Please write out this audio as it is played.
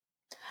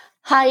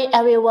Hi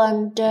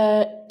everyone,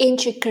 the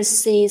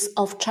intricacies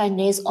of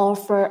Chinese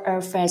offer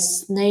a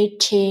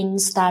fascinating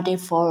study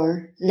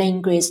for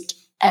linguists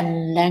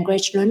and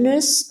language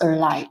learners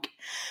alike.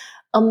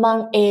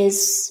 Among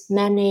its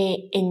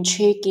many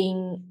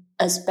intriguing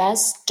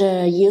aspects,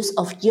 the use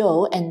of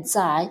yo and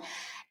zai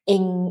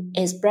in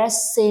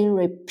expressing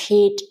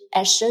repeat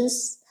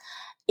actions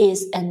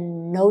is a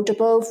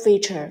notable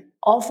feature,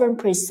 often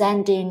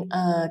presenting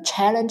a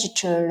challenge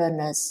to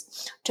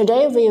learners.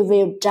 Today we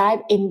will dive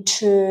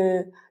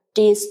into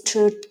these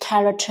two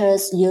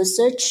characters'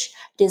 usage,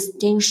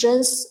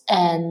 distinctions,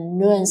 and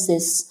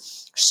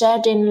nuances,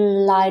 shedding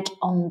light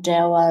on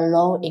their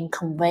role in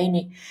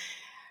conveying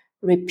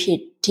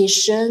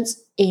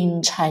repetitions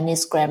in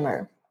Chinese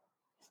grammar.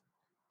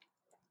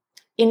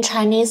 In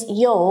Chinese,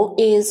 "you"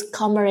 is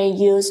commonly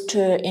used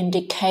to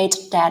indicate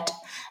that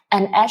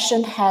an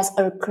action has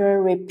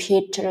occurred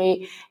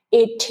repeatedly.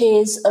 It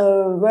is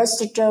a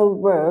versatile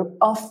verb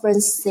often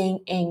seen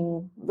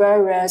in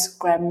various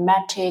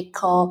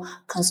grammatical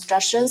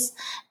constructions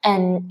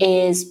and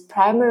is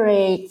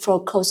primarily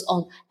focused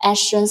on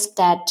actions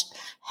that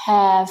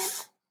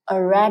have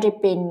already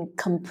been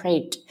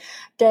complete.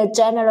 The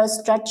general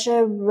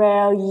structure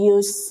while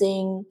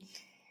using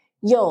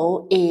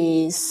 "you"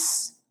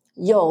 is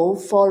 "you"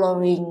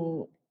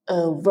 following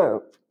a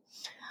verb.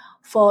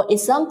 For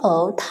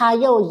example, 他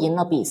又赢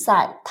了比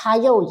赛，他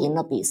又赢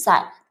了比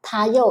赛，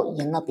他又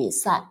赢了比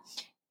赛。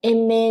It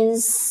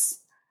means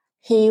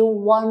he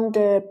won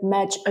the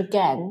match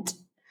again.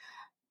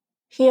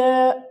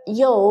 Here,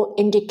 "you"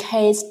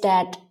 indicates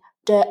that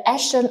the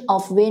action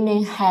of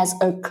winning has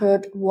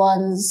occurred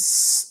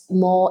once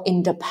more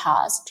in the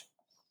past.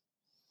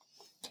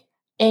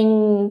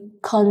 In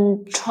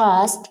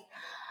contrast,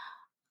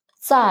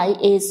 zai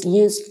is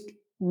used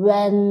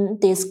when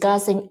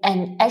discussing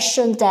an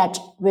action that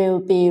will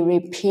be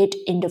repeated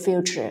in the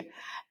future.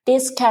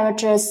 This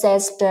character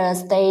sets the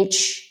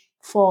stage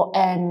for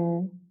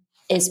an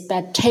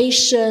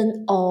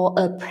expectation or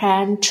a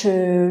plan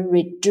to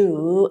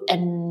redo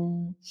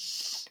an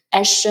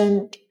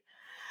action.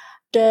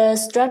 The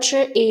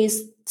structure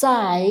is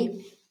zai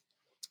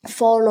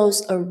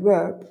follows a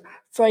verb.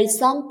 For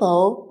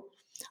example,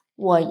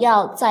 我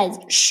要再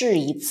试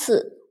一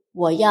次，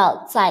我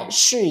要再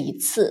试一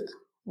次，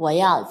我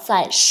要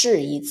再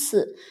试一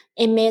次。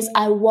It means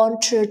I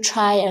want to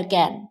try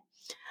again.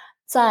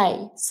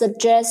 再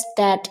suggests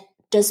that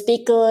the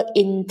speaker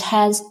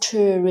intends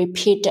to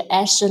repeat the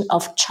action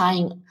of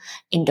trying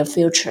in the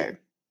future.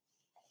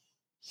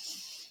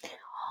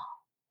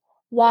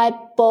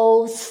 While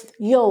both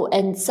you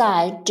and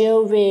zai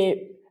deal with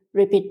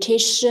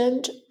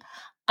repetition,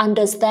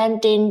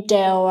 understanding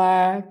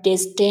their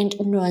distinct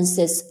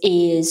nuances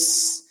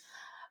is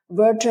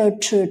vital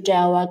to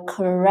their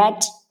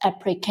correct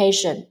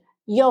application.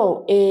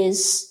 You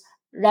is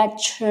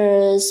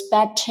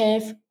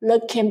retrospective,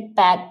 looking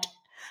back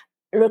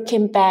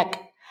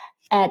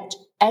at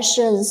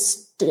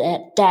actions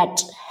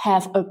that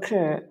have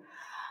occurred,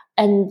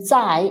 and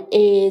zai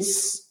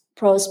is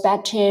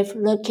prospective,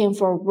 looking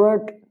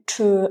forward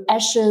to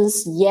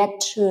actions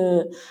yet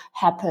to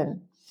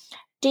happen.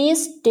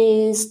 This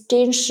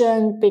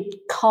distinction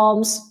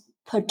becomes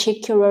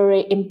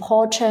particularly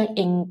important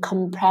in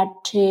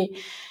comparative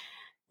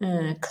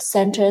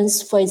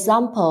sentence. For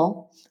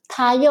example,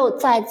 他又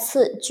再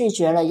次拒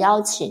绝了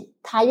邀请，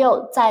他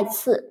又再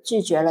次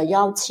拒绝了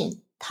邀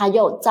请，他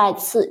又再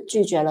次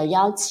拒绝了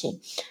邀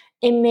请。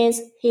It means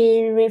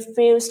he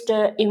refused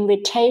the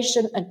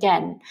invitation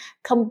again,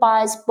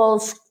 combines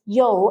both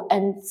又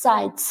and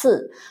再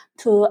次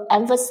to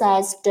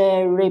emphasize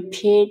the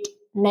repeat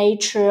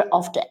nature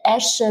of the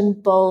action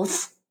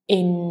both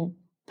in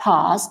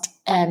past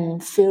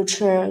and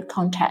future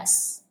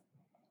contexts.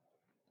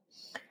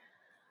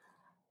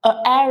 An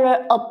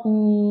error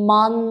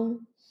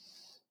among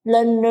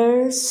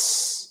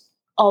learners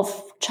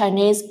of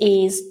Chinese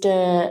is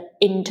the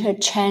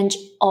interchange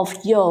of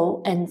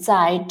you and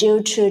zai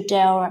due to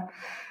their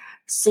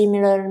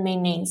similar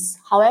meanings.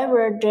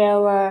 However,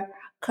 their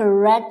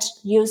correct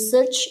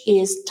usage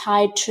is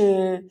tied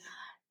to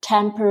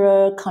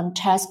temporal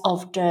context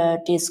of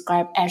the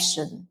described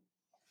action.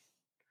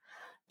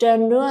 The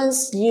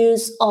nuanced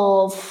use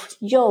of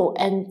you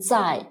and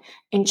zai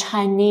in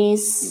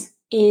Chinese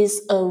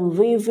is a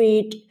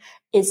vivid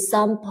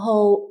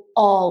example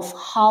of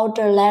how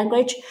the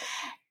language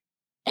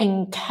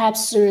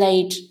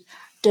encapsulates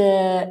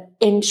the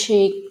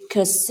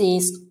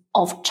intricacies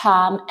of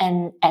time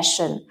and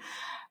action.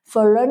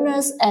 For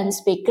learners and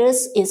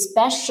speakers,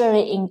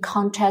 especially in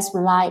contexts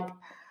like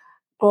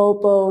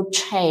global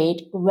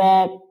trade,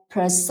 where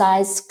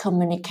precise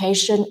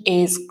communication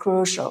is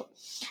crucial.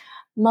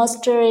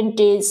 Mastering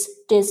these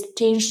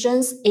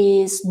distinctions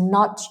is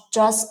not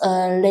just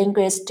a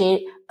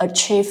linguistic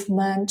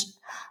achievement,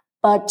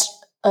 but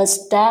a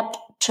step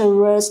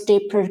towards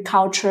deeper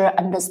cultural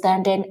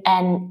understanding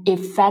and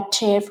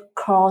effective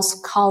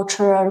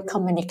cross-cultural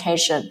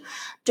communication.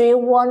 Do you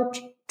want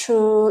to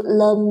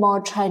learn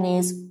more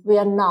Chinese? We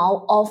are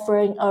now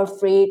offering a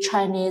free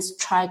Chinese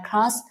try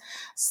class.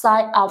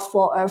 Sign up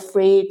for a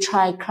free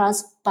trial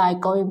class by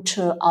going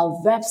to our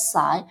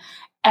website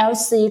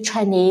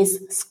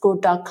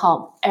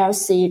lcchineseschool.com,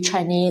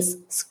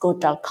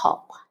 lcchineseschool.com,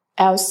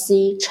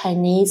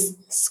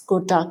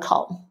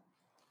 lcchineseschool.com.